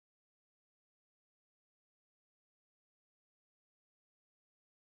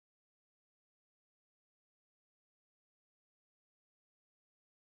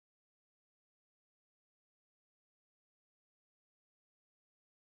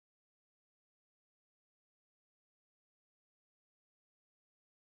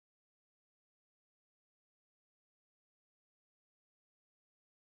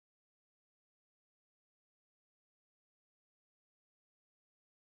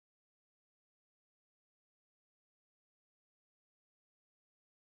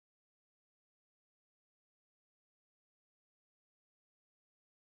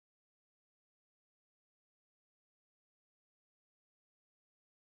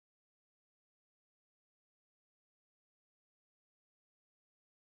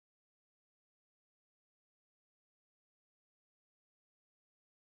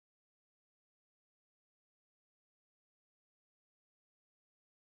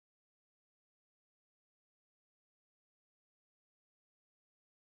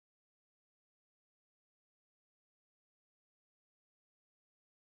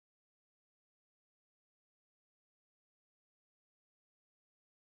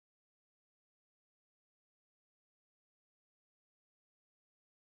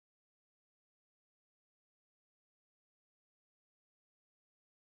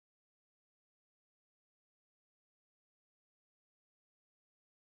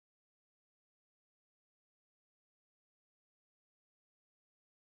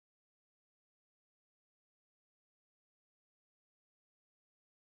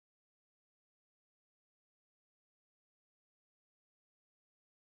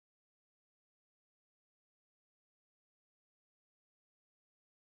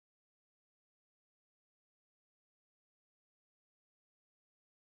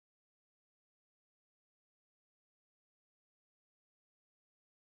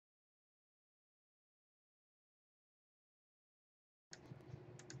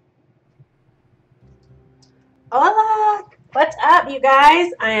Hola! What's up, you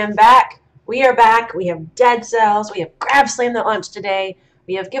guys? I am back. We are back. We have dead cells. We have grab slam the lunch today.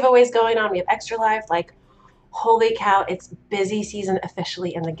 We have giveaways going on. We have extra life. Like, holy cow, it's busy season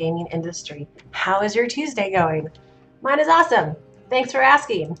officially in the gaming industry. How is your Tuesday going? Mine is awesome. Thanks for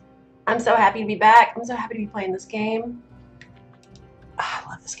asking. I'm so happy to be back. I'm so happy to be playing this game. Oh, I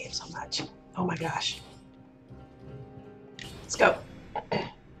love this game so much. Oh my gosh. Let's go.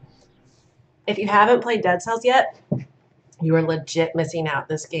 If you haven't played Dead Cells yet, you are legit missing out.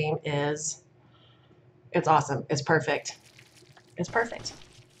 This game it's awesome. It's perfect. It's perfect.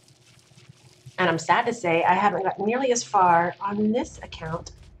 And I'm sad to say I haven't gotten nearly as far on this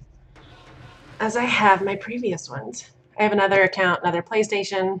account as I have my previous ones. I have another account, another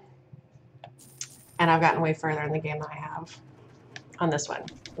PlayStation, and I've gotten way further in the game than I have on this one.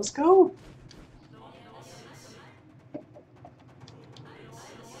 Let's go.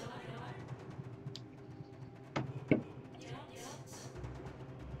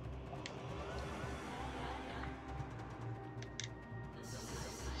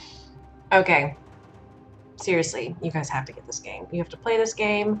 Okay. Seriously, you guys have to get this game. You have to play this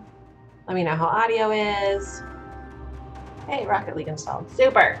game. Let me know how audio is. Hey, Rocket League installed.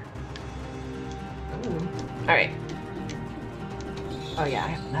 Super. Ooh. All right. Oh yeah, I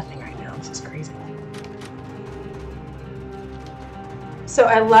have nothing right now. This is crazy. So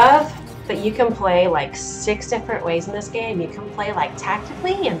I love that you can play like 6 different ways in this game. You can play like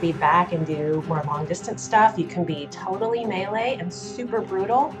tactically and be back and do more long distance stuff. You can be totally melee and super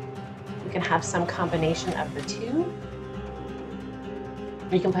brutal. You can have some combination of the two.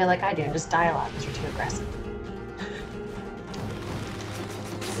 You can play like I do and just die a lot because you're too aggressive.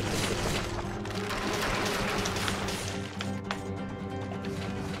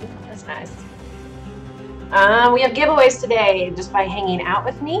 That's nice. We have giveaways today. Just by hanging out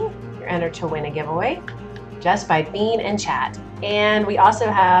with me, you're entered to win a giveaway just by being in chat. And we also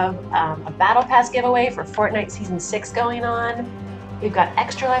have a Battle Pass giveaway for Fortnite Season 6 going on. We've got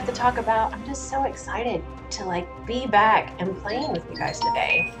extra life to talk about. I'm just so excited to like be back and playing with you guys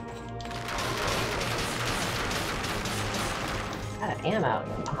today. Out of ammo.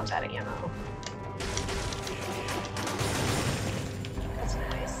 Mom's out of ammo. That's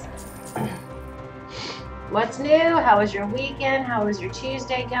nice. What's new? How was your weekend? How was your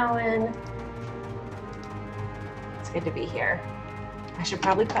Tuesday going? It's good to be here. I should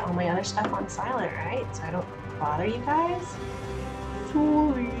probably put all my other stuff on silent, right? So I don't bother you guys.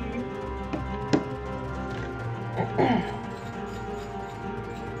 Sorry.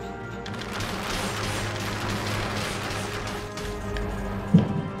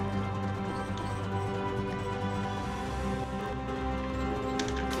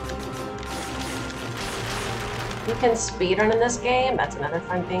 You can speedrun in this game. That's another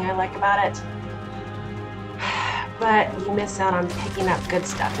fun thing I like about it. But you miss out on picking up good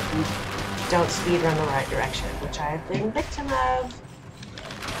stuff if you don't speedrun the right direction, which I've been victim of.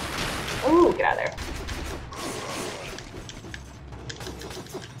 Ooh, get out of there.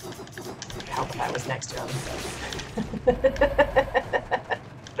 It'd help if I was next to him.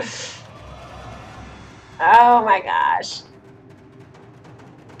 Oh my gosh.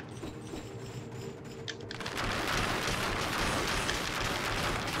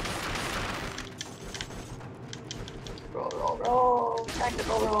 Roll, roll, roll.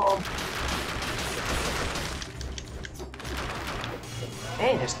 Tactical roll.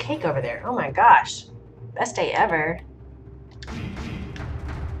 Hey, there's cake over there. Oh my gosh. Best day ever.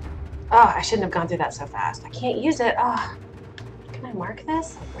 Oh, I shouldn't have gone through that so fast. I can't use it. Oh, can I mark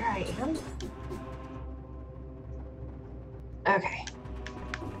this? Like where I am? Okay.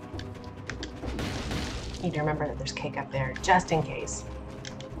 Need to remember that there's cake up there, just in case.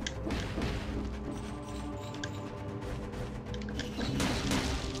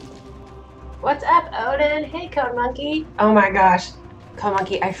 What's up, Odin? Hey, Code Monkey. Oh my gosh. Code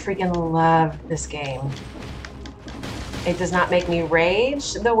Monkey, I freaking love this game. It does not make me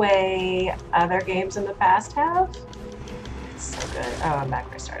rage the way other games in the past have. It's so good. Oh, I'm back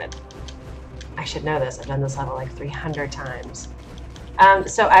where I started. I should know this. I've done this level like 300 times.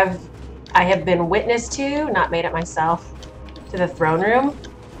 So I have been witness to, not made it myself, to the throne room.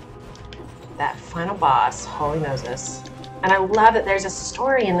 That final boss, holy Moses. And I love that there's a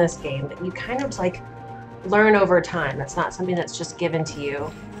story in this game that you kind of like learn over time. That's not something that's just given to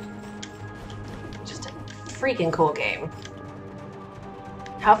you. Just a freaking cool game.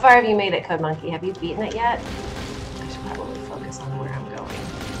 How far have you made it, Code Monkey? Have you beaten it yet? I should probably focus on where I'm going.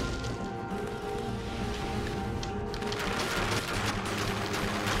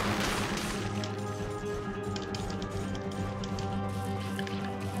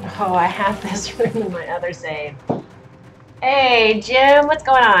 Oh, I have this room in my other save. Hey, Jim, what's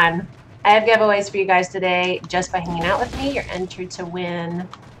going on? I have giveaways for you guys today. Just by hanging out with me, you're entered to win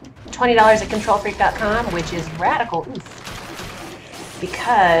 $20 at KontrolFreek.com, which is radical. Oof.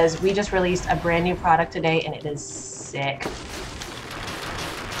 Because we just released a brand new product today, and it is sick.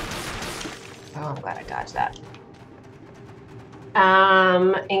 Oh, I'm glad I dodged that.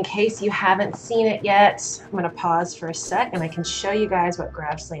 In case you haven't seen it yet, I'm going to pause for a sec, and I can show you guys what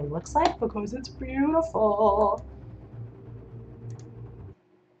Grab Slam looks like because it's beautiful.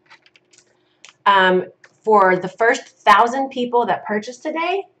 For the first 1,000 people that purchase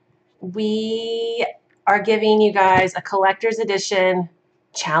today, we are giving you guys a collector's edition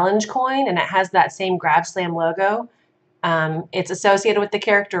challenge coin, and it has that same Grab Slam logo. It's associated with the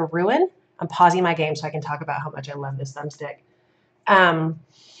character Ruin. I'm pausing my game so I can talk about how much I love this thumbstick.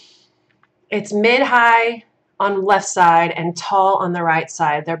 It's mid-high on the left side and tall on the right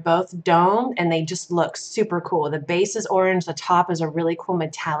side. They're both domed, and they just look super cool. The base is orange. The top is a really cool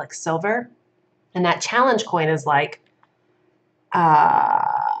metallic silver. And that challenge coin is like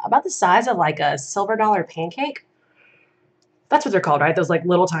about the size of like a silver dollar pancake. That's what they're called, right? Those like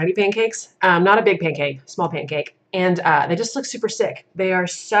little tiny pancakes. Not a big pancake, small pancake. And they just look super sick. They are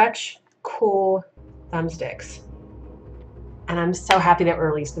such cool thumbsticks. And I'm so happy that we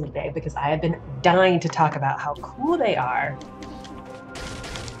released them today because I have been dying to talk about how cool they are.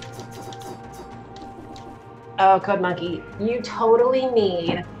 Oh, Code Monkey, you totally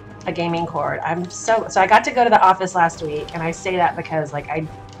need a gaming cord. So I got to go to the office last week, and I say that because like I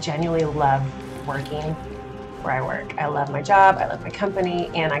genuinely love working where I work. I love my job, I love my company,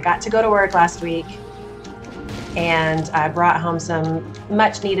 and I got to go to work last week, and I brought home some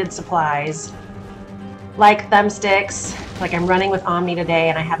much needed supplies like thumbsticks. Like I'm running with Omni today,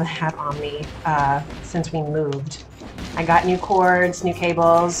 and I haven't had Omni since we moved. I got new cords, new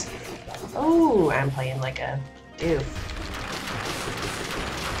cables. Oh, I'm playing like a doof.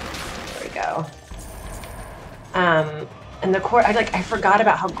 Go. And the cord, I forgot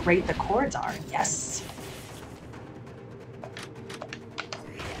about how great the cords are. Yes.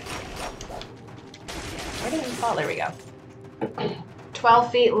 Where did we fall? There we go.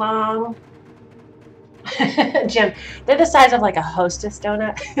 12 feet long. Jim, they're the size of like a Hostess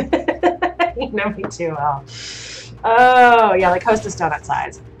donut. You know me too well. Oh, yeah, like Hostess donut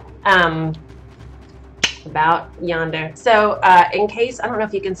size. About yonder. So in case, I don't know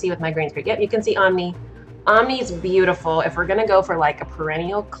if you can see with my green screen. Yep, you can see Omni. Omni's beautiful. If we're gonna go for like a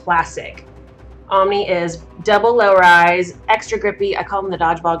perennial classic, Omni is double low rise, extra grippy. I call them the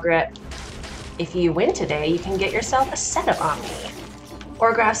dodgeball grip. If you win today, you can get yourself a set of Omni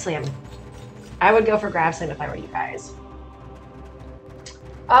or Grab Slam. I would go for Grab Slam if I were you guys.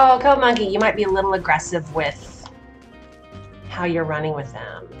 Oh, Code Monkey, you might be a little aggressive with how you're running with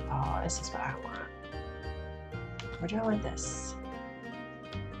them. Oh, this is what I want. Where do I want this?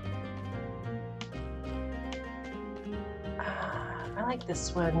 I like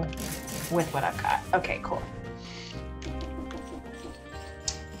this one with what I've got. Okay, cool.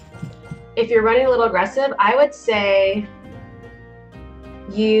 If you're running a little aggressive, I would say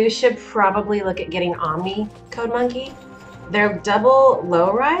you should probably look at getting Omni, Code Monkey. They're double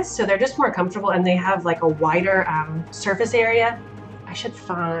low rise, so they're just more comfortable, and they have like a wider surface area. I should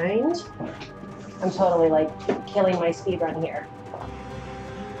find. I'm totally like killing my speed run here.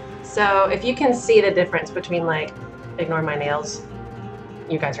 So if you can see the difference between like, ignore my nails.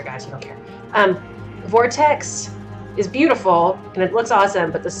 You guys are guys, you don't care. Vortex is beautiful and it looks awesome,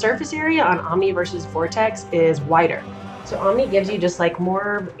 but the surface area on Omni versus Vortex is wider. So Omni gives you just like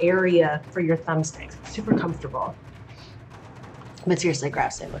more area for your thumbsticks. It's super comfortable. But seriously,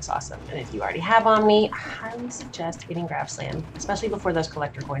 Grab Slam looks awesome. And if you already have Omni, I highly suggest getting Grab Slam, especially before those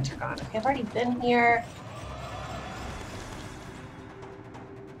collector coins are gone. Okay, I've already been here.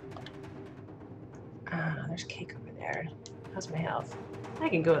 There's cake over there. How's my health? I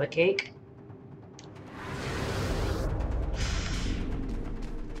can go with a cake.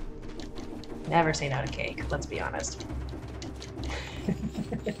 Never say no to cake, let's be honest.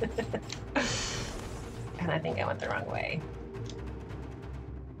 And I think I went the wrong way.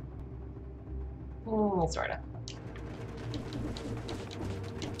 Sort of.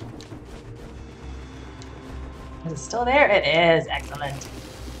 Is it still there? It is. Excellent.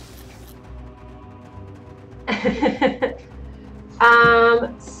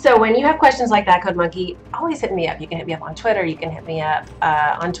 So when you have questions like that, Code Monkey, always hit me up. You can hit me up on Twitter. You can hit me up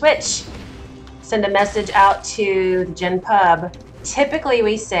on Twitch. Send a message out to the Gen Pub. Typically,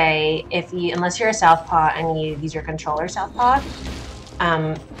 we say unless you're a Southpaw and you use your controller Southpaw,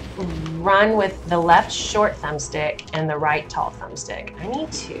 run with the left short thumbstick and the right tall thumbstick. I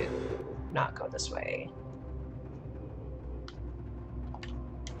need to not go this way.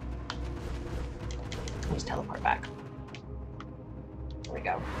 I'll just teleport back. There we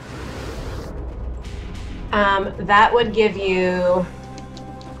go. That would give you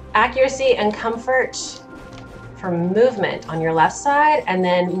accuracy and comfort for movement on your left side, and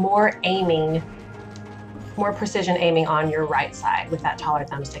then more aiming, more precision aiming on your right side with that taller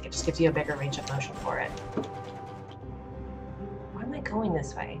thumbstick. It just gives you a bigger range of motion for it. Why am I going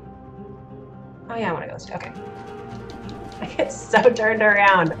this way? Oh yeah, I want to go this way. Okay. I get so turned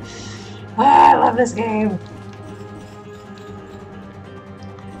around. Oh, I love this game.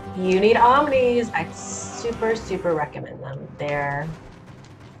 You need Omnis. I super, super recommend them. They're...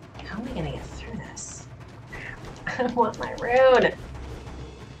 How am I going to get through this? I want my rune.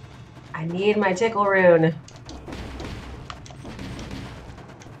 I need my tickle rune. Let's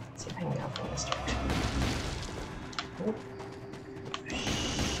see if I can go from this direction. Oop.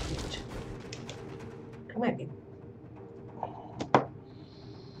 Shoot. I might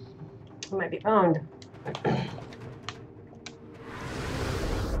be boned.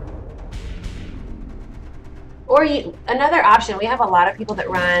 Or another option, we have a lot of people that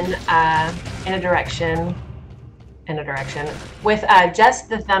run in a direction with just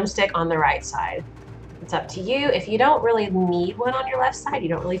the thumbstick on the right side. It's up to you. If you don't really need one on your left side, you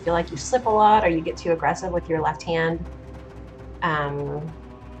don't really feel like you slip a lot or you get too aggressive with your left hand,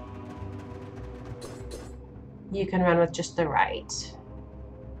 you can run with just the right.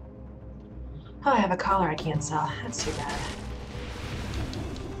 Oh, I have a collar I can't sell. That's too bad.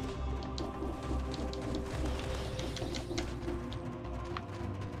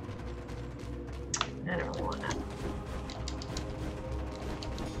 I don't really want that.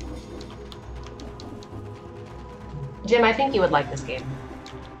 Jim, I think you would like this game.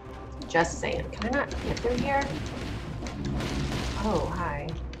 Just saying. Can I not get through here? Oh, hi.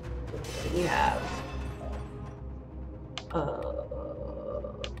 What do you have?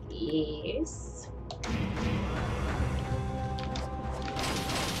 Yes.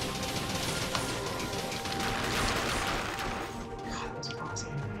 God, that was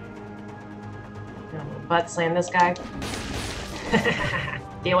awesome. I'm gonna butt slam this guy.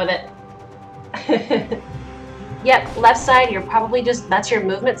 Deal with it. Yep, left side, you're probably just, that's your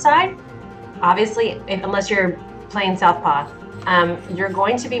movement side. Obviously, unless you're playing Southpaw, you're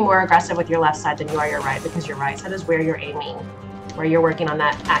going to be more aggressive with your left side than you are your right, because your right side is where you're aiming, where you're working on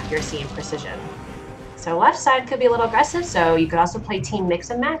that accuracy and precision. So left side could be a little aggressive, so you could also play team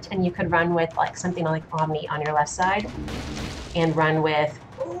mix and match, and you could run with like something like Omni on your left side, and run with,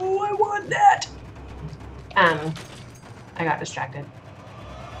 oh, I want that. I got distracted.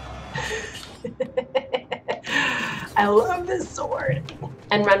 I love this sword.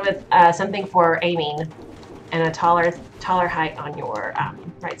 And run with something for aiming and a taller height on your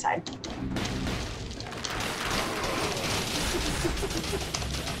right side.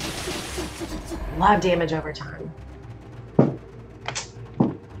 Love damage over time.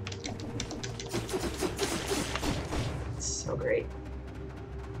 So great.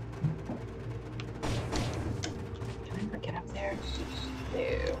 Can I not get up there?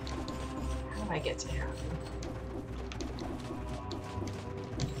 No. How do I get to him?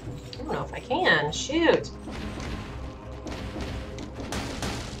 I don't know if I can. Shoot.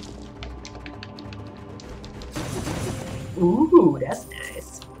 Ooh, that's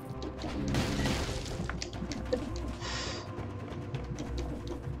nice.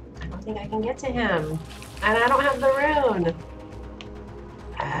 I don't think I can get to him. And I don't have the rune.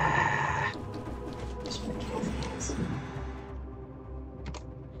 Just want to kill things.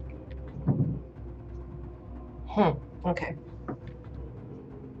 Okay.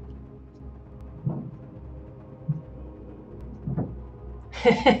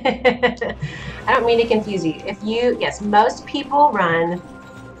 I don't mean to confuse you. Yes, most people run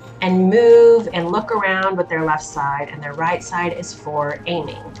and move and look around with their left side, and their right side is for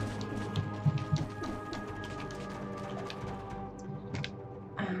aiming.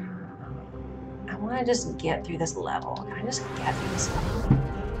 I want to just get through this level. Can I just get through this level?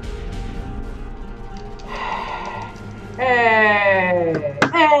 Hey!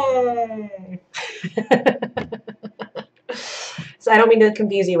 Hey! So I don't mean to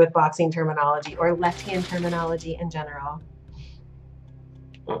confuse you with boxing terminology or left-hand terminology in general.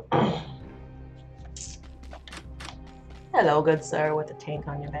 Hello, good sir, with a tank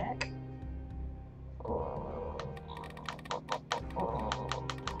on your back.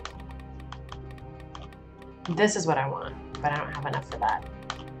 This is what I want, but I don't have enough for that.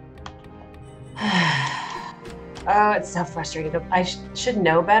 Oh, it's so frustrating. I should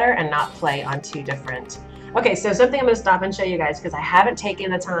know better and not play on two different. Okay, so something I'm going to stop and show you guys because I haven't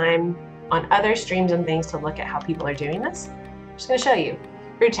taken the time on other streams and things to look at how people are doing this. I'm just going to show you.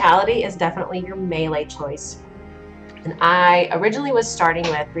 Brutality is definitely your melee choice. And I originally was starting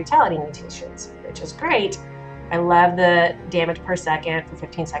with brutality mutations, which is great. I love the damage per second for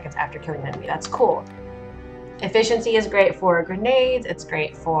 15 seconds after killing an enemy. That's cool. Efficiency is great for grenades. It's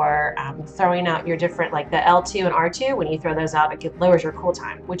great for throwing out your different, like the L2 and R2. When you throw those out, it lowers your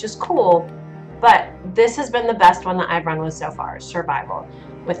cooldown, which is cool. But this has been the best one that I've run with so far, survival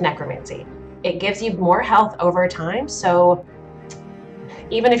with necromancy. It gives you more health over time. So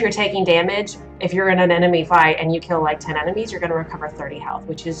even if you're taking damage, if you're in an enemy fight and you kill like 10 enemies, you're going to recover 30 health,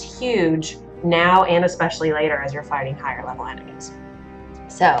 which is huge now and especially later as you're fighting higher level enemies.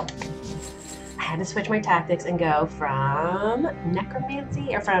 So I had to switch my tactics and go from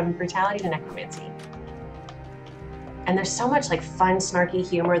necromancy or from brutality to necromancy. And there's so much like fun, snarky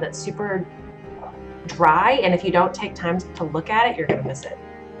humor that's super dry. And if you don't take time to look at it, you're going to miss it.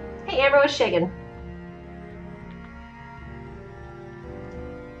 Hey, Amber, what's shaking?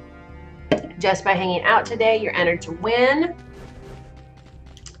 Just by hanging out today, you're entered to win.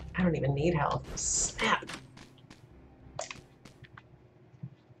 I don't even need health. Snap.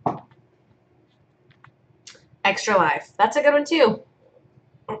 Extra life. That's a good one too.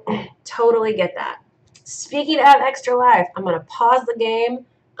 Totally get that. Speaking of extra life, I'm going to pause the game.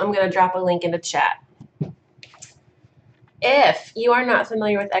 I'm going to drop a link into chat. If you are not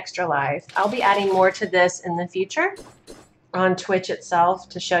familiar with extra life, I'll be adding more to this in the future on Twitch itself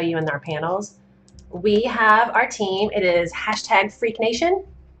to show you in our panels. We have our team. It is #FreakNation.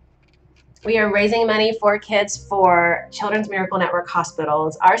 We are raising money for kids for Children's Miracle Network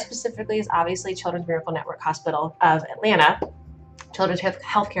hospitals. Ours specifically is obviously Children's Miracle Network Hospital of Atlanta, Children's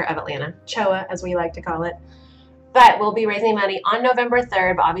Healthcare of Atlanta, CHOA as we like to call it. But we'll be raising money on November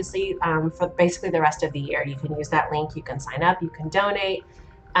 3rd, but obviously for basically the rest of the year. You can use that link, you can sign up, you can donate.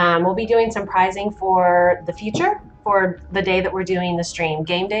 We'll be doing some prizing for the future, for the day that we're doing the stream.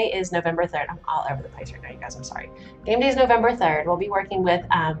 Game day is November 3rd. I'm all over the place right now, you guys, I'm sorry. Game day is November 3rd. We'll be working with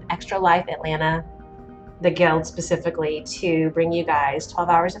Extra Life Atlanta, the guild specifically, to bring you guys 12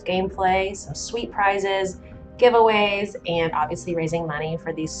 hours of gameplay, some sweet prizes, giveaways, and obviously raising money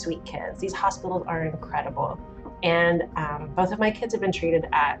for these sweet kids. These hospitals are incredible. And both of my kids have been treated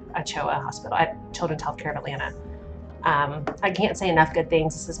at a CHOA hospital, at Children's Healthcare of Atlanta. I can't say enough good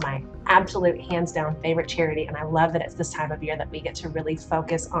things. This is my absolute hands down favorite charity, and I love that it's this time of year that we get to really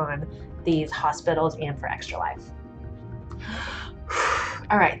focus on these hospitals and for Extra Life.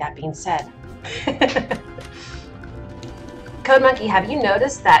 All right, that being said, Code Monkey, have you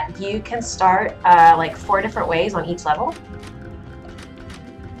noticed that you can start like 4 different ways on each level?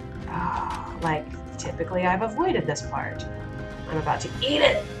 Like, typically I've avoided this part. I'm about to eat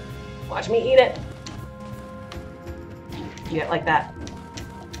it. Watch me eat it. Eat it like that.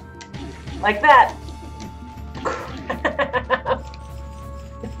 Like that.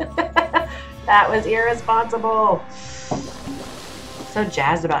 That was irresponsible. So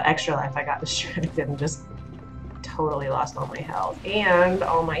jazzed about Extra Life, I got distracted and just totally lost all my health and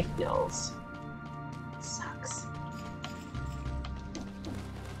all my heals. Sucks.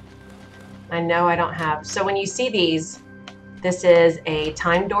 I know I don't have, so when you see these, this is a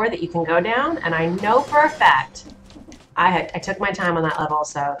time door that you can go down, and I know for a fact I took my time on that level,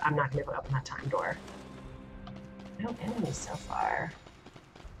 so I'm not gonna be able to open that time door. No enemies so far.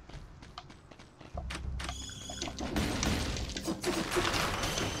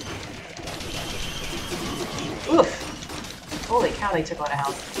 Oof. Holy cow, they took a lot of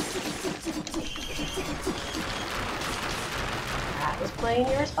health. That was playing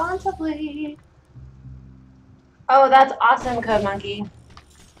irresponsibly. Oh, that's awesome, Code Monkey.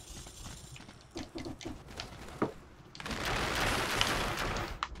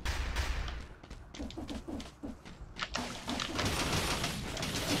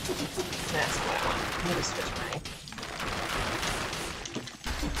 That's what I want. I'm gonna switch my...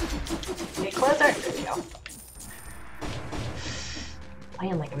 Get closer. There we go.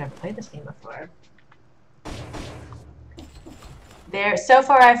 Playing like I've never played this game before. There, so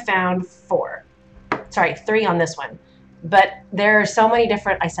far I've found 4. Sorry, 3 on this one. But there are so many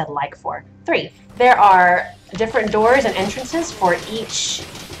different, I said like 4. 3. There are different doors and entrances for each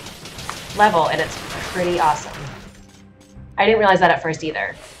level, and it's pretty awesome. I didn't realize that at first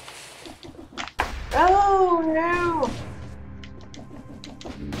either. Oh no!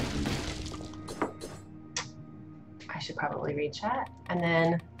 I should probably read chat and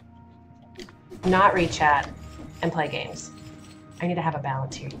then not read chat and play games. I need to have a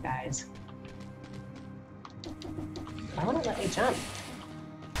balance here, you guys. Why won't it let me jump?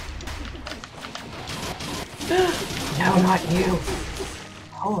 No, not you.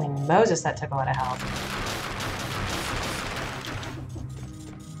 Holy Moses, that took a lot of health.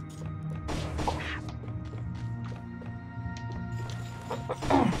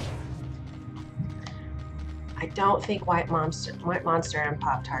 I don't think White Monster and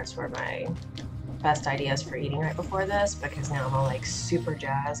Pop-Tarts were my best ideas for eating right before this, because now I'm all like super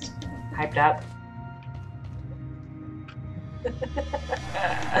jazzed, hyped up.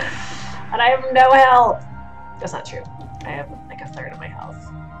 And I have no health. That's not true. I have like a third of my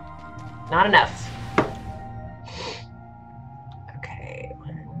health. Not enough. Okay,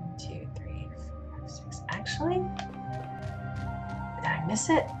 1, 2, 3, 4, 5, 6. Actually, did I miss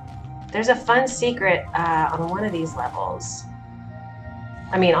it? There's a fun secret on one of these levels.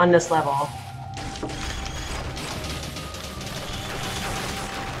 I mean, on this level.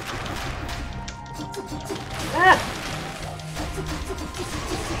 Ah!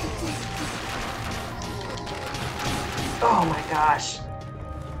 Oh my gosh.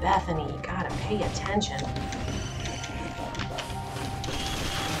 Bethany, you gotta pay attention.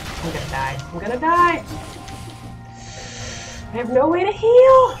 I'm gonna die. I'm gonna die! I have no way to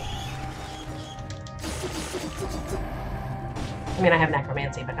heal! I mean, I have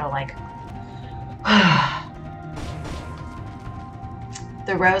necromancy, but no, like...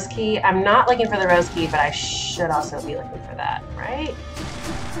 The rose key. I'm not looking for the rose key, but I should also be looking for that, right?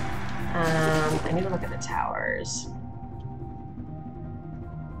 I need to look at the towers.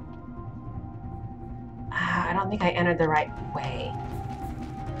 I don't think I entered the right way.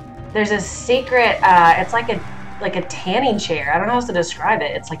 There's a secret, it's like a tanning chair. I don't know how else to describe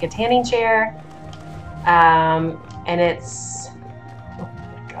it. It's like a tanning chair, and it's, oh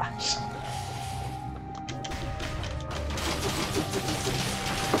my gosh.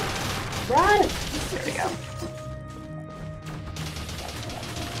 Run! There we go.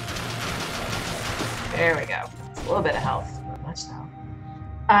 There we go. It's a little bit of health, not much though.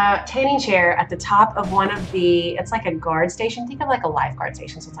 Tanning chair at the top of one of the, it's like a guard station. Think of like a lifeguard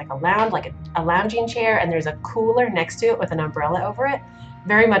station. So it's like a lounge, like a lounging chair, and there's a cooler next to it with an umbrella over it.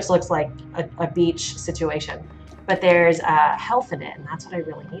 Very much looks like a beach situation. But there's health in it, and that's what I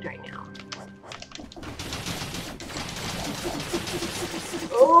really need right now.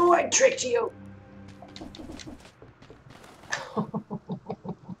 Oh, I tricked you.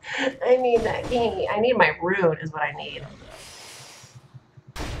 I need that key. I need my rune is what I need.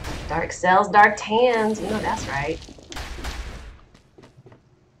 Dark cells, dark tans. You know that's right.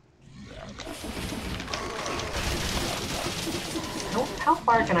 How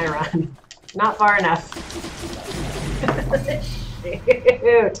far can I run? Not far enough.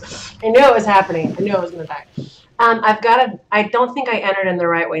 Shoot. I knew it was happening. I knew I was gonna die. I don't think I entered in the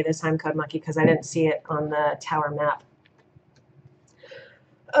right way this time, Code Monkey, because I didn't see it on the tower map.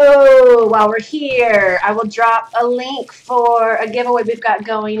 Oh, while we're here, I will drop a link for a giveaway we've got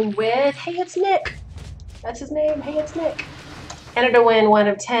going with, hey, it's Nick. That's his name. Hey, it's Nick. Enter to win 1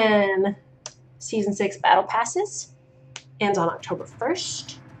 of 10 Season 6 Battle Passes. Ends on October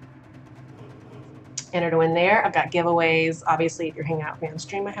 1st. Enter to win there. I've got giveaways. Obviously, if you're hanging out with me on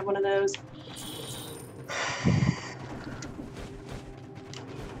stream, I have one of those.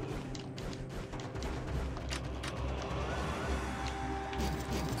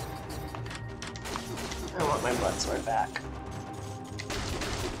 I want my blood sword back.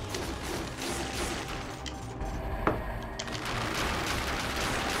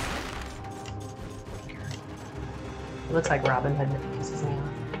 It looks like Robin Hood pisses me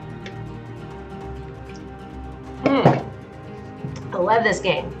off. I love this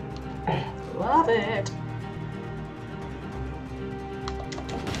game. Love it.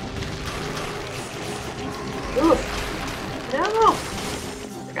 Oof. No!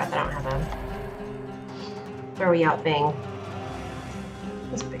 Forgot that I don't have a throwy out thing.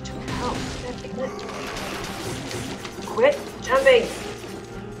 That's a big chunk of health. Quit jumping!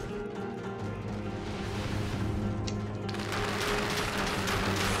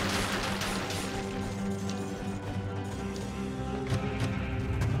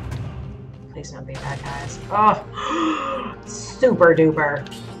 Please don't be bad guys. Oh! Super duper.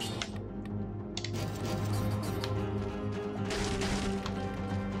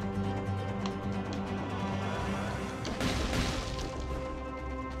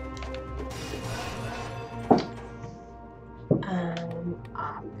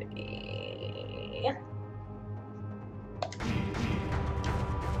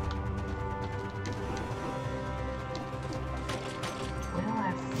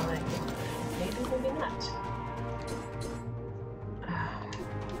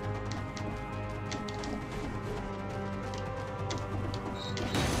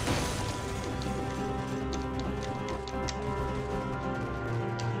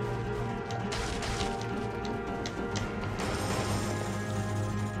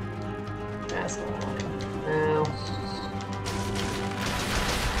 this one. Boo.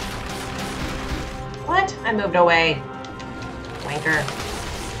 What? I moved away. Wanker.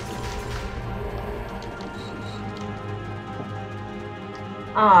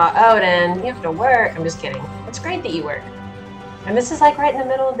 Aw, Odin, you have to work. I'm just kidding. It's great that you work. And this is like right in the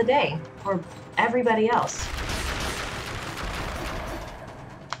middle of the day for everybody else.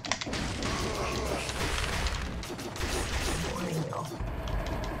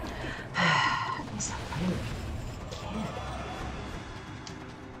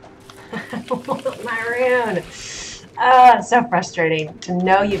 Maroon. Oh, it's so frustrating to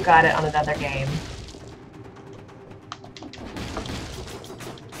know you've got it on another game.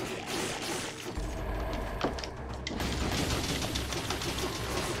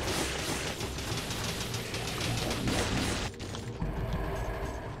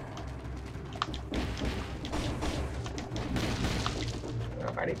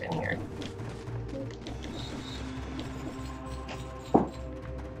 I've already been here.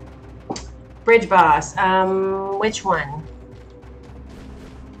 Bridge boss. Which one?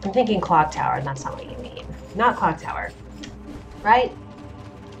 I'm thinking clock tower, and that's not what you mean. Not clock tower. Right?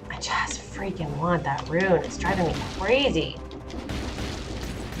 I just freaking want that rune. It's driving me crazy.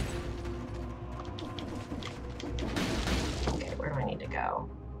 Okay, where do I need to go?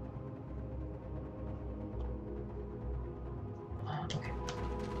 Okay.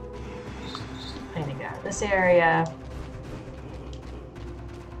 I need to get out of this area.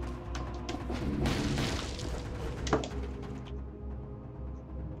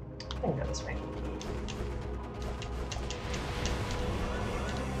 I can go this way.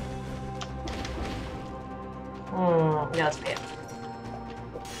 Yeah, let's pay it.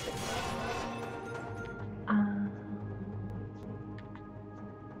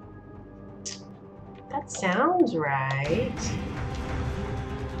 That sounds right.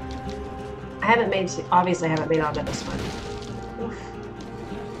 I haven't made, obviously I haven't made onto this one. Oof.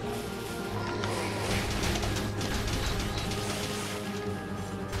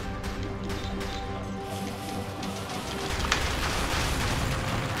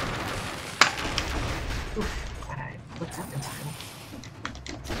 Glad I looked up in time.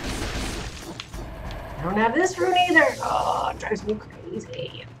 I don't have this rune either. Oh, it drives me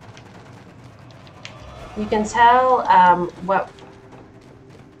crazy. You can tell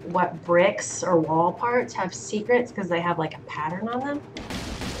what bricks or wall parts have secrets because they have like a pattern on them.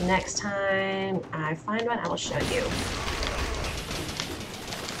 Next time I find one, I will show you.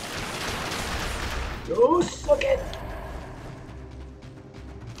 Oh, suck it!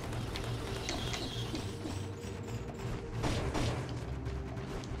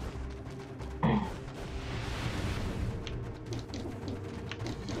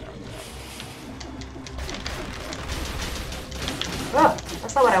 Oh,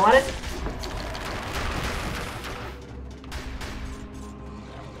 that's not what I wanted.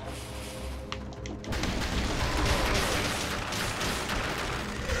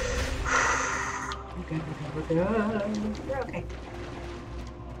 We're good. We're okay.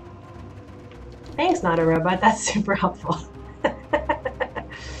 Thanks, Not a Robot. That's super helpful. I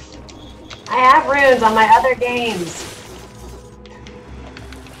have runes on my other games.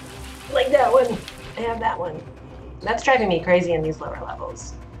 Like that one. I have that one. That's driving me crazy in these lower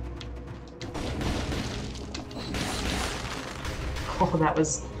levels. Oh, that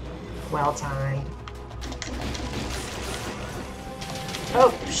was well timed.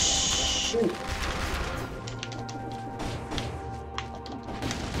 Oh, shoot.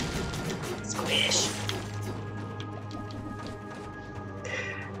 Squish.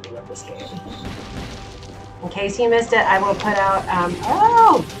 I love this game. In case you missed it, I will put out,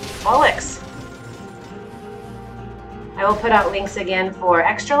 oh, bollocks. I will put out links again for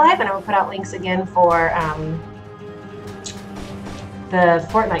Extra Life, and I will put out links again for the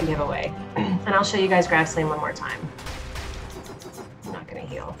Fortnite giveaway. And I'll show you guys Grassland one more time. I'm not going to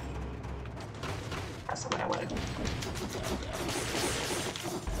heal. That's not what I wanted.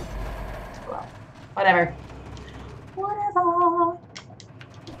 Well, whatever. Whatever.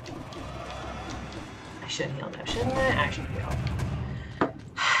 I should heal though, shouldn't I? I should heal.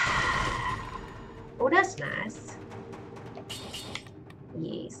 Oh, that's nice.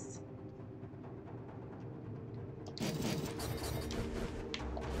 Yes.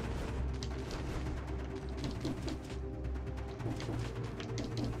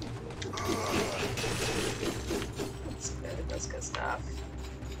 That's good. That's good stuff.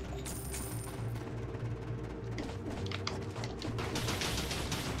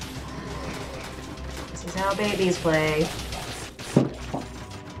 This is how babies play.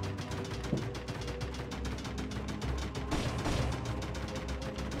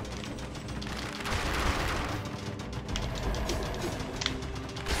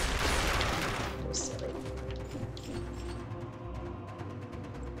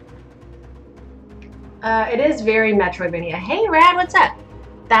 It is very Metroidvania. Hey, Rad, what's up?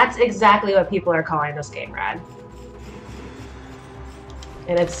 That's exactly what people are calling this game, Rad.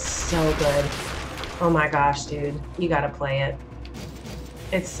 And it's so good. Oh my gosh, dude. You gotta play it.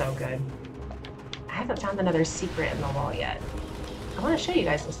 It's so good. I haven't found another secret in the wall yet. I want to show you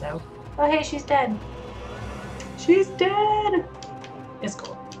guys this, though. Oh, hey, she's dead. She's dead! It's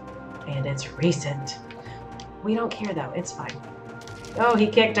cool. And it's recent. We don't care, though. It's fine. Oh, he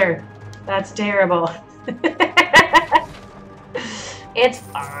kicked her. That's terrible. It's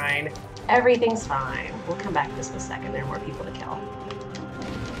fine. Everything's fine. We'll come back to this in a second. There are more people to kill.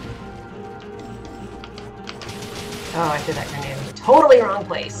 Oh, I threw that grenade in the totally wrong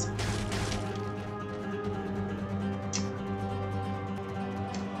place.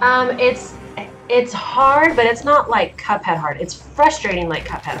 It's hard, but it's not like Cuphead hard. It's frustrating like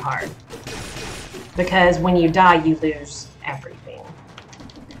Cuphead hard. Because when you die, you lose everything.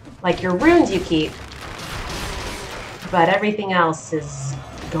 Like your runes you keep, but everything else is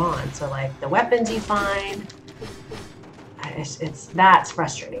gone. So like the weapons you find, that's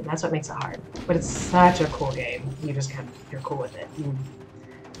frustrating. That's what makes it hard. But it's such a cool game. You just you're cool with it.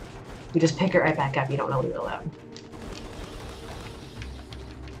 You just pick it right back up. You don't want to leave it alone.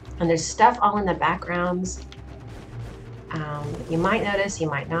 And there's stuff all in the backgrounds. You might notice, you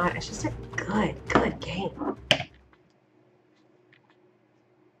might not. It's just a good game.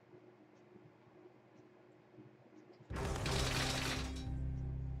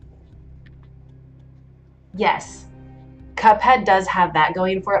 Yes, Cuphead does have that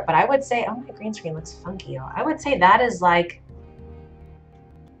going for it, but I would say, oh, my green screen looks funky. I would say that is like,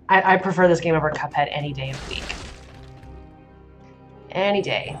 I prefer this game over Cuphead any day of the week. Any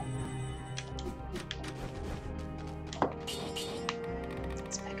day.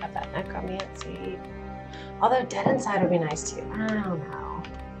 Let's pick up that necromancy. Although Dead Inside would be nice too. I don't know.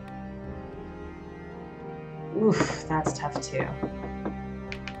 Oof, that's tough too.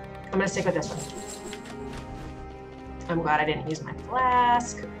 I'm gonna stick with this one. I'm glad I didn't use my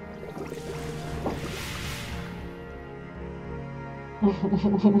flask.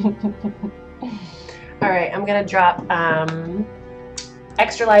 All right, I'm gonna drop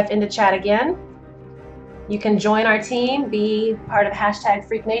Extra Life into chat again. You can join our team, be part of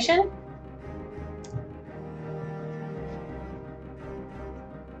 #FreakNation.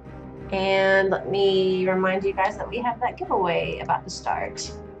 And let me remind you guys that we have that giveaway about to start.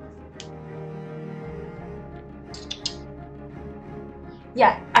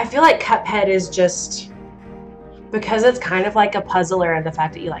 Yeah, I feel like Cuphead is just, because it's kind of like a puzzler, and the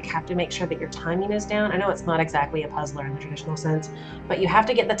fact that you like have to make sure that your timing is down. I know it's not exactly a puzzler in the traditional sense, but you have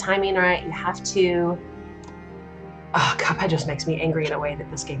to get the timing right. You have to, oh, Cuphead just makes me angry in a way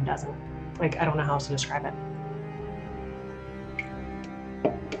that this game doesn't. Like, I don't know how else to describe it.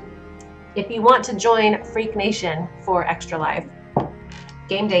 If you want to join Freak Nation for Extra Life,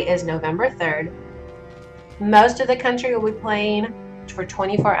 game day is November 3rd. Most of the country will be playing for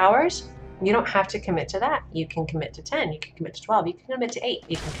 24 hours. You don't have to commit to that. You can commit to 10, you can commit to 12, you can commit to 8,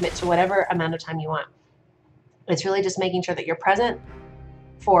 you can commit to whatever amount of time you want. It's really just making sure that you're present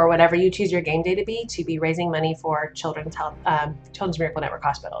for whatever you choose your game day to be raising money for Children's Miracle Network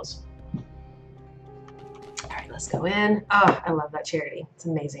hospitals. All right, let's go in. Oh, I love that charity. It's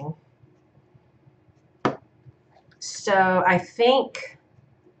amazing. So I think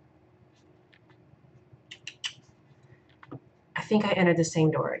I entered the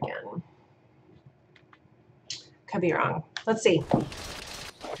same door again. Could be wrong. Let's see.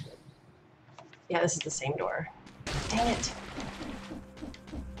 Yeah, this is the same door. Dang it.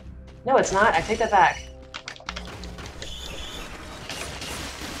 No, it's not. I take that back.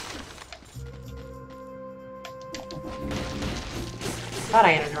 Thought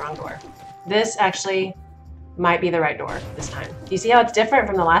I entered the wrong door. This actually might be the right door this time. Do you see how it's different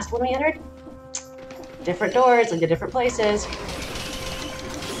from the last one we entered? Different doors, into different places.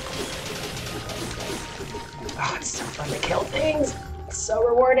 Oh, it's so fun to kill things. It's so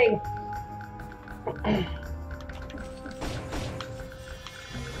rewarding. I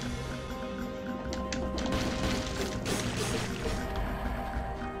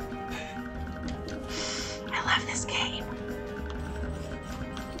love this game.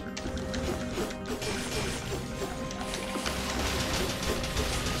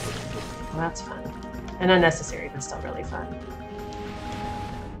 Well, that's fun. And unnecessary, but still really fun.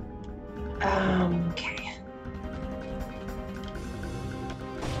 Okay.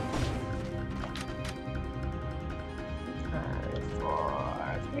 5,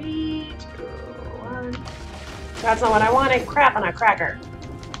 4, 3, 2, 1. That's not what I wanted. Crap on a cracker.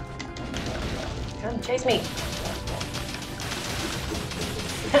 Come chase me.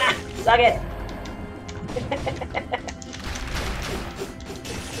 Suck it. It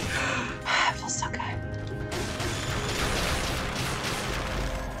feels so good.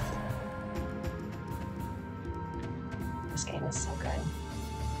 This game is so good.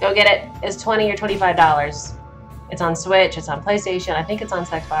 Go get it. It's $20 or $25. It's on Switch. It's on PlayStation. I think it's on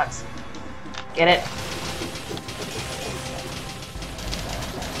Xbox. Get it.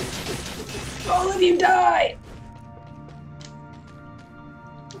 All of you die!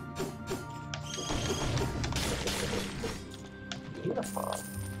 Beautiful.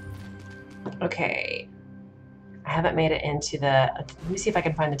 Okay. I haven't made it into the... Let me see if I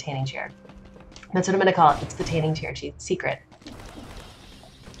can find the tanning chair. That's what I'm going to call it. It's the tanning chair secret.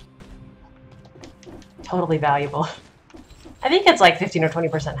 Totally valuable. I think it's like 15 or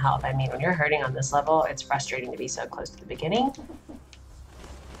 20% health. I mean, when you're hurting on this level, it's frustrating to be so close to the beginning.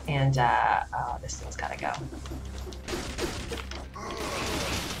 And, oh, this thing's gotta go.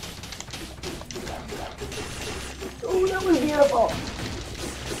 Oh, that was beautiful.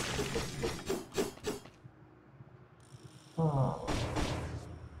 Oh.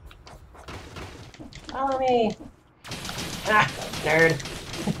 Follow me. Ah, nerd.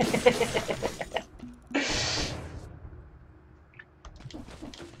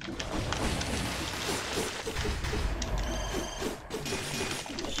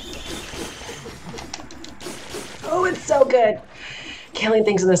 Oh, it's so good. Killing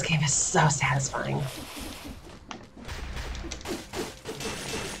things in this game is so satisfying.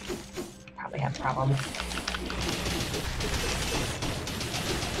 Probably have a problem.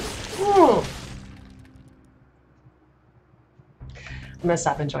 I'm gonna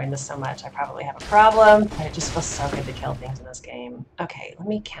stop enjoying this so much. I probably have a problem, but it just feels so good to kill things in this game. Okay, let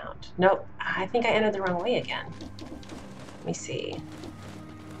me count. Nope, I think I entered the wrong way again. Let me see.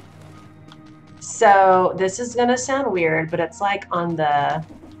 So this is gonna sound weird, but it's like on the...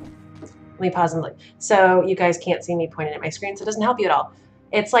 Let me pause and look. So you guys can't see me pointing at my screen, so it doesn't help you at all.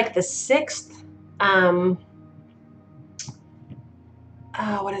 It's like the sixth,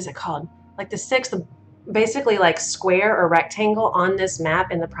 what is it called? Like the sixth, basically like square or rectangle on this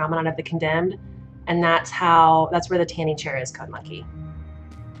map in the Promenade of the Condemned, and that's where the tanning chair is, Code Monkey.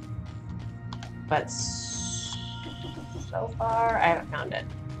 But so far I haven't found it,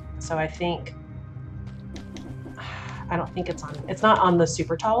 so I don't think it's not on the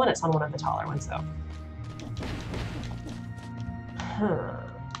super tall one, it's on one of the taller ones though.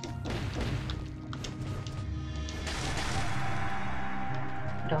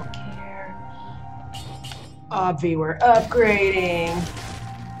 Don't care. Obvi, we're upgrading.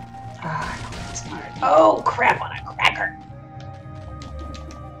 I don't like this part. Oh, crap on a cracker.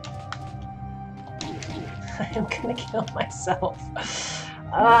 I am gonna kill myself.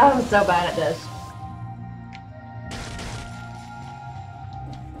 I'm so bad at this.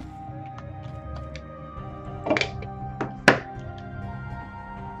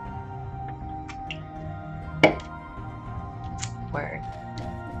 Word.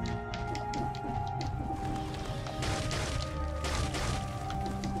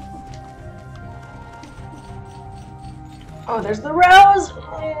 Oh, there's the rose!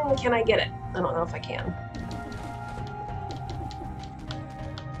 Can I get it? I don't know if I can.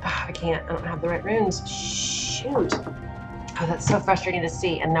 Oh, I can't. I don't have the right runes. Shoot. Oh, that's so frustrating to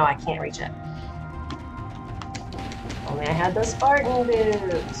see. And no, I can't reach it. Only I had the Spartan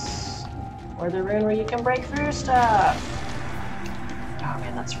boots. Or the rune where you can break through stuff. Oh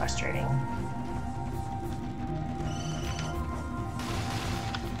man, that's frustrating.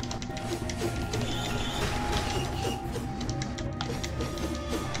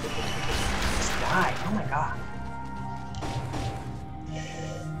 Just die. Oh my god.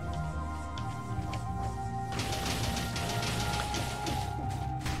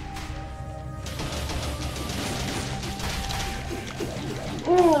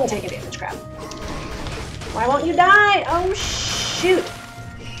 I'm taking damage, crap. Why won't you die? Oh shoot.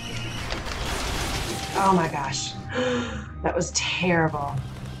 Oh my gosh. That was terrible.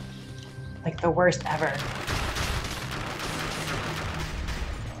 Like the worst ever.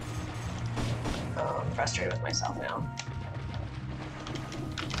 Oh, I'm frustrated with myself now.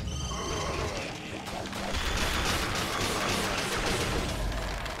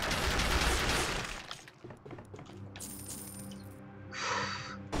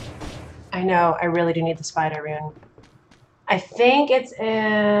 I know, I really do need the spider rune. I think it's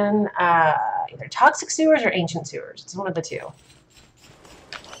in either toxic sewers or ancient sewers. It's one of the two.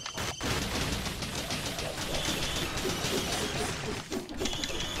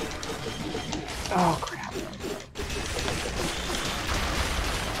 Oh, crap.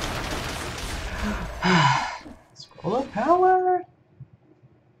 Scroll of power.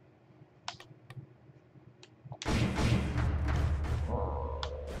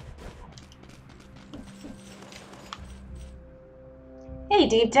 Hey,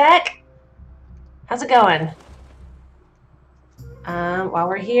 Deep Tech. How's it going? While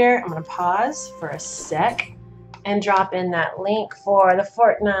we're here, I'm going to pause for a sec and drop in that link for the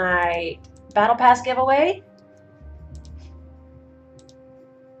Fortnite Battle Pass giveaway.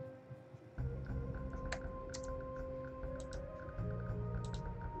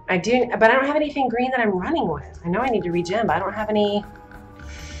 I do, but I don't have anything green that I'm running with. I know I need to regen, but I don't have any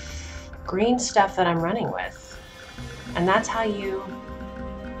green stuff that I'm running with. And that's how you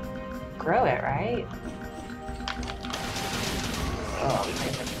grow it, right? Oh, I'm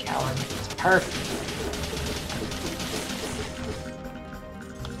playing with the Callum. It's perfect.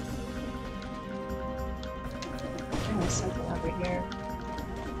 I missed something over here.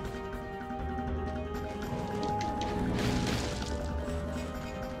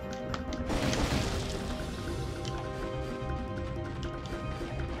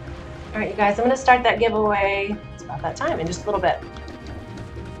 All right, you guys, I'm going to start that giveaway. It's about that time in just a little bit.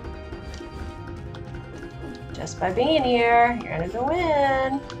 Just by being here, you're entered to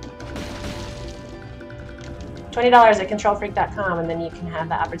win. $20 at KontrolFreek.com, and then you can have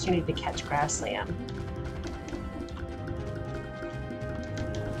the opportunity to catch Grassland.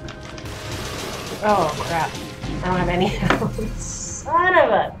 Oh, crap. I don't have any of those. Son of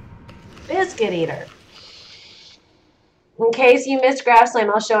a biscuit eater. In case you missed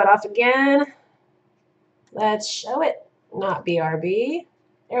Grassland, I'll show it off again. Let's show it. Not BRB.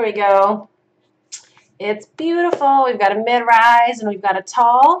 There we go. It's beautiful. We've got a mid-rise and we've got a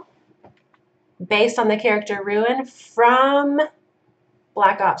tall based on the character Ruin from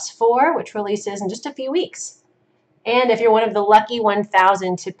Black Ops 4, which releases in just a few weeks. And if you're one of the lucky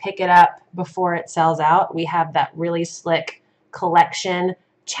 1,000 to pick it up before it sells out, we have that really slick collection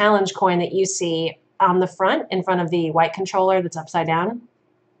challenge coin that you see on the front, in front of the white controller that's upside down.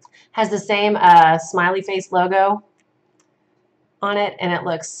 Has the same smiley face logo on it, and it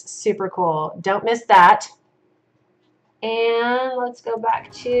looks super cool. Don't miss that. And let's go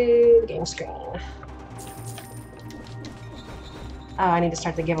back to the game screen. Oh, I need to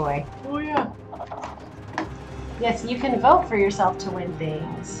start the giveaway. Oh, yeah. Yes, you can vote for yourself to win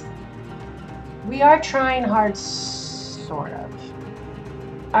things. We are trying hard, sort of.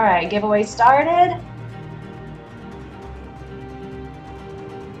 All right, giveaway started.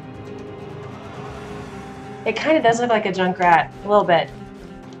 It kind of does look like a Junkrat, a little bit.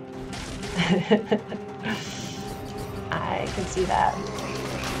 I can see that.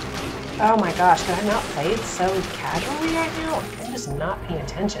 Oh my gosh, did I not play it so casually right now? I'm just not paying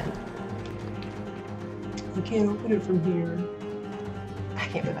attention. You can't open it from here. I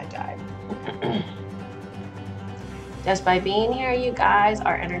can't believe I died. Just by being here, you guys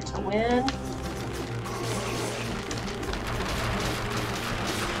are entered to win.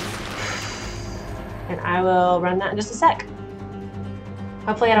 And I will run that in just a sec.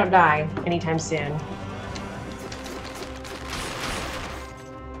 Hopefully I don't die anytime soon.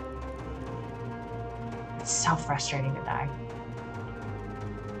 It's so frustrating to die.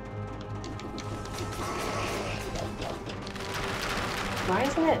 Why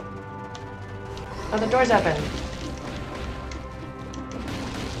isn't it? Oh, the door's open.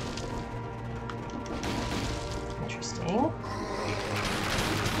 Interesting.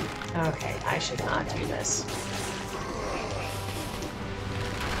 Okay, I should not do this.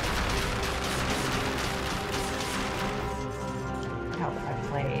 How have I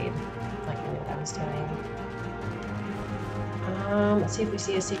played like I knew what I was doing? Let's see if we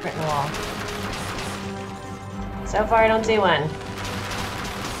see a secret in the wall. So far, I don't see one.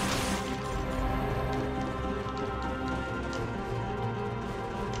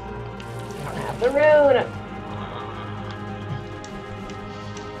 I don't have the rune.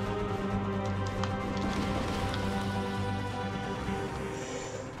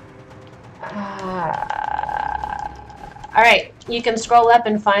 All right, you can scroll up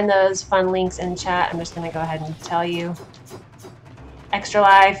and find those fun links in chat. I'm just going to go ahead and tell you. Extra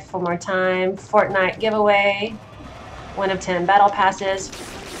Life, one more time. Fortnite giveaway. 1 of 10 battle passes.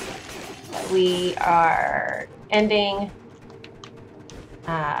 We are ending.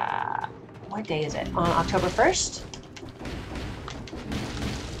 What day is it? On October 1st.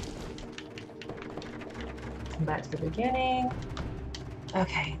 Come back to the beginning.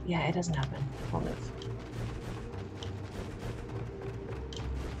 Okay, yeah, it doesn't open. We'll move.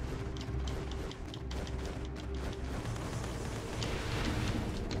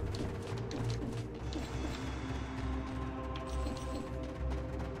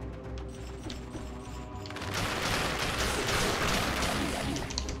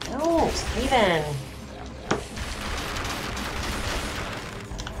 Steven.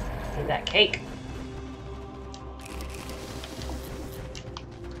 Need that cake.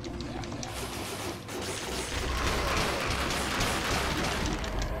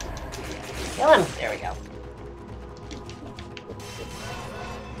 Kill him. There we go.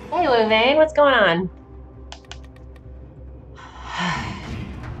 Hey, Louvain, what's going on?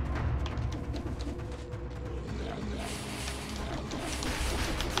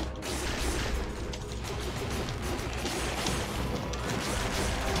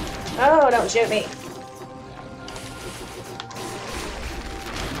 Oh, don't shoot me.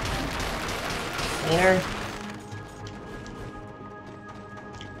 Cleaner.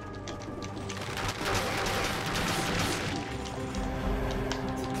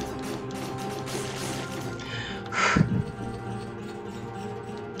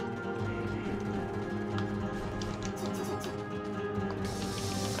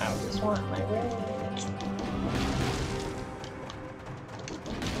 I just want my range.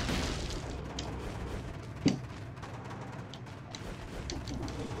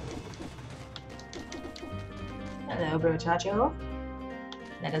 Hello, brochacho.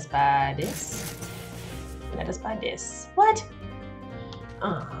 Let us buy this. Let us buy this. What?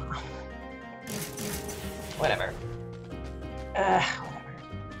 Oh. Whatever. Whatever.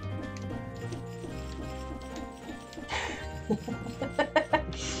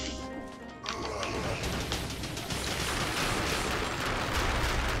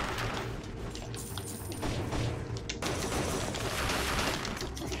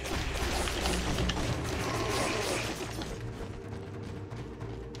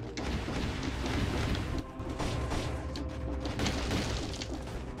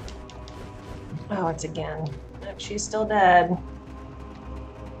 Oh, it's again. Nope, she's still dead.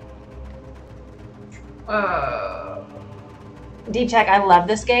 Deep Tech, I love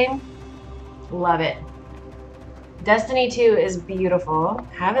this game. Love it. Destiny 2 is beautiful.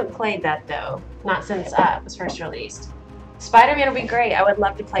 Haven't played that though. Not since it was first released. Spider-Man would be great. I would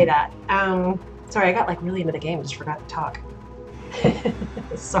love to play that. Sorry, I got like really into the game. Just forgot to talk.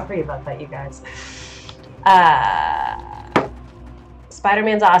 Sorry about that, you guys.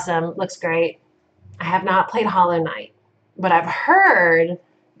 Spider-Man's awesome. Looks great. I have not played Hollow Knight, but I've heard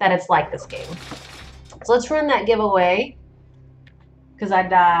that it's like this game. So let's run that giveaway because I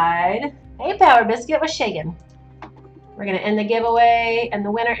died. Hey, Power Biscuit, what's shaking? We're going to end the giveaway, and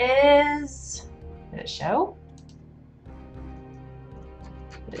the winner is... Did it show?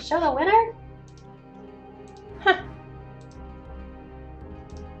 Did it show the winner? Huh.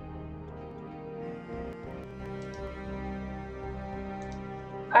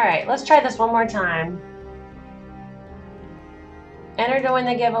 All right, let's try this one more time. Enter to win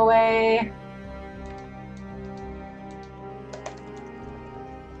the giveaway.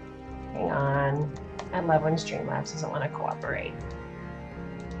 Hang on. I love when Streamlabs doesn't want to cooperate.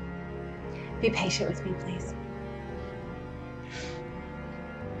 Be patient with me, please.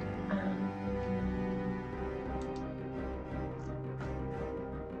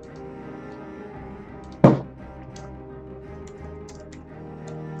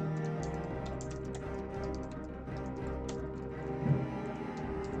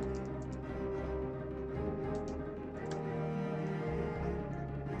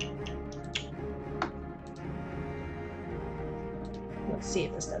 Let's see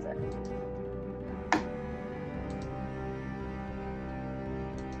if this does it.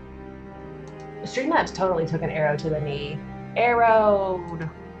 Streamlabs totally took an arrow to the knee. Arrowed.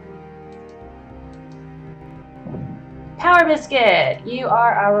 Power Biscuit, you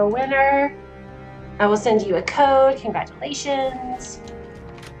are our winner. I will send you a code. Congratulations.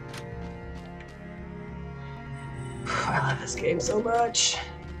 I love this game so much.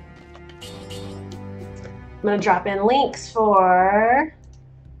 I'm going to drop in links for,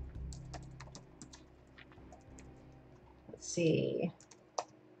 let's see,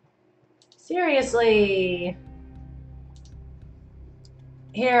 seriously.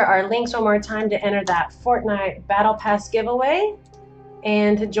 Here are links one more time to enter that Fortnite Battle Pass giveaway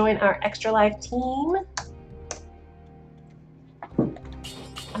and to join our Extra Life team.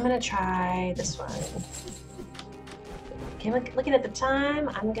 I'm going to try this one. Okay, looking at the time,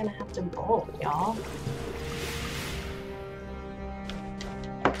 I'm going to have to bolt, y'all.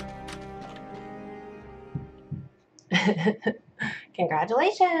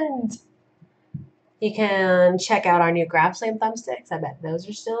 Congratulations! You can check out our new Grab Slam thumbsticks. I bet those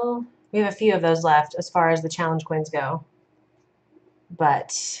are still... We have a few of those left as far as the challenge coins go.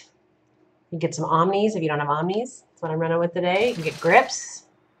 But you get some Omnis if you don't have Omnis. That's what I'm running with today. You can get grips.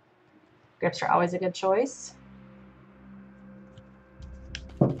 Grips are always a good choice.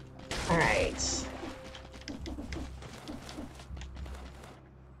 Alright.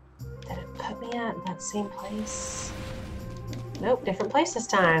 Did it put me at that same place? Nope, different place this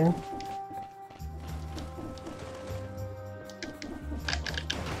time.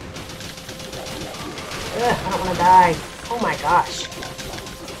 I don't want to die. Oh my gosh.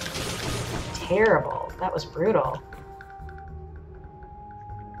 Terrible. That was brutal.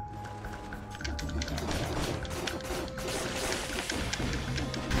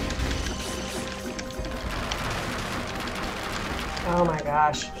 Oh my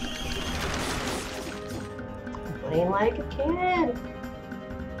gosh. Playing like a kid.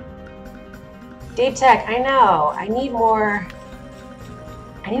 Deep Tech, I know. I need more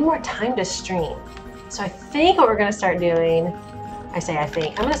time to stream. So I think what we're gonna start doing, I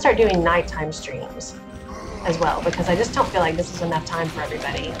think, I'm gonna start doing nighttime streams as well, because I just don't feel like this is enough time for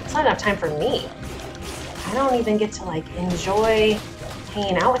everybody. It's not enough time for me. I don't even get to like enjoy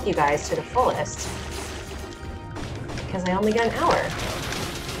hanging out with you guys to the fullest because I only got an hour.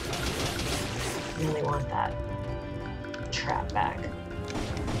 I really want that trap back.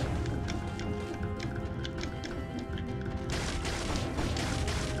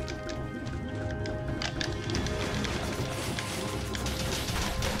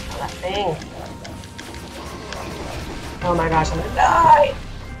 Oh, that thing. Oh my gosh, I'm gonna die!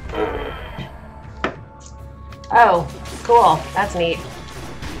 Oh, cool. That's neat.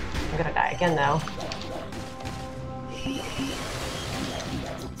 I'm gonna die again though.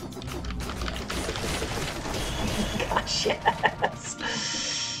 Gosh,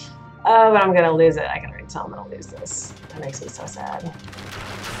 yes. Oh, but I'm gonna lose it. I can already tell I'm gonna lose this. That makes me so sad.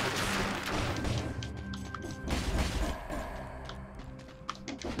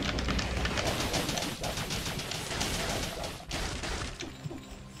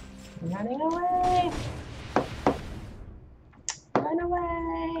 I'm running away. Run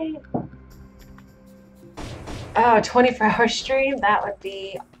away. Oh, 24-hour stream? That would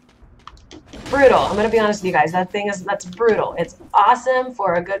be brutal. I'm gonna be honest with you guys. That's brutal. It's awesome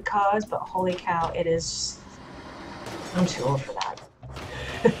for a good cause, but holy cow, it is. I'm too old for that.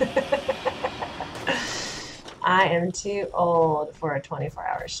 I am too old for a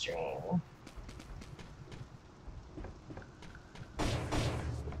 24-hour stream.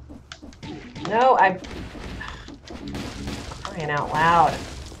 No, I'm crying out loud.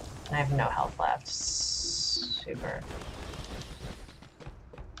 I have no health left. Super.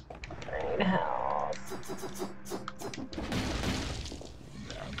 I need help.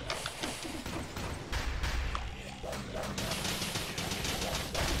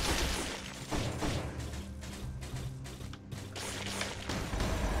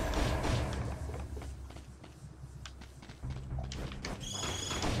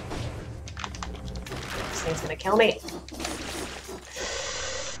 This thing's gonna kill me.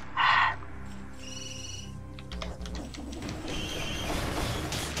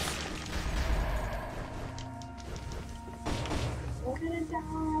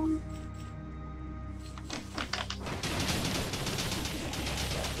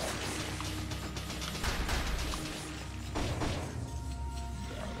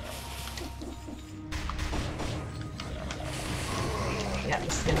 Yeah,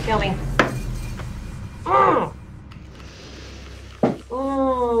 this is gonna kill me.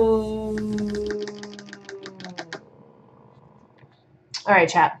 All right,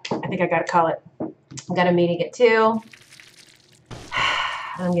 chat. I think I gotta call it. I've got a meeting at 2.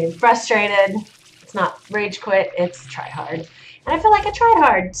 I'm getting frustrated. It's not rage quit, it's try hard. And I feel like I tried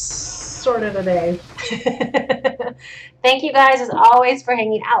hard, sort of today. Thank you guys, as always, for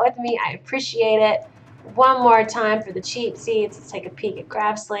hanging out with me. I appreciate it. One more time for the cheat seats. Let's take a peek at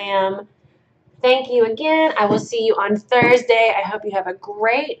Grab Slam. Thank you again. I will see you on Thursday. I hope you have a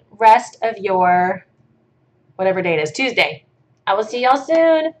great rest of your, whatever day it is, Tuesday. I will see y'all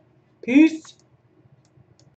soon. Peace.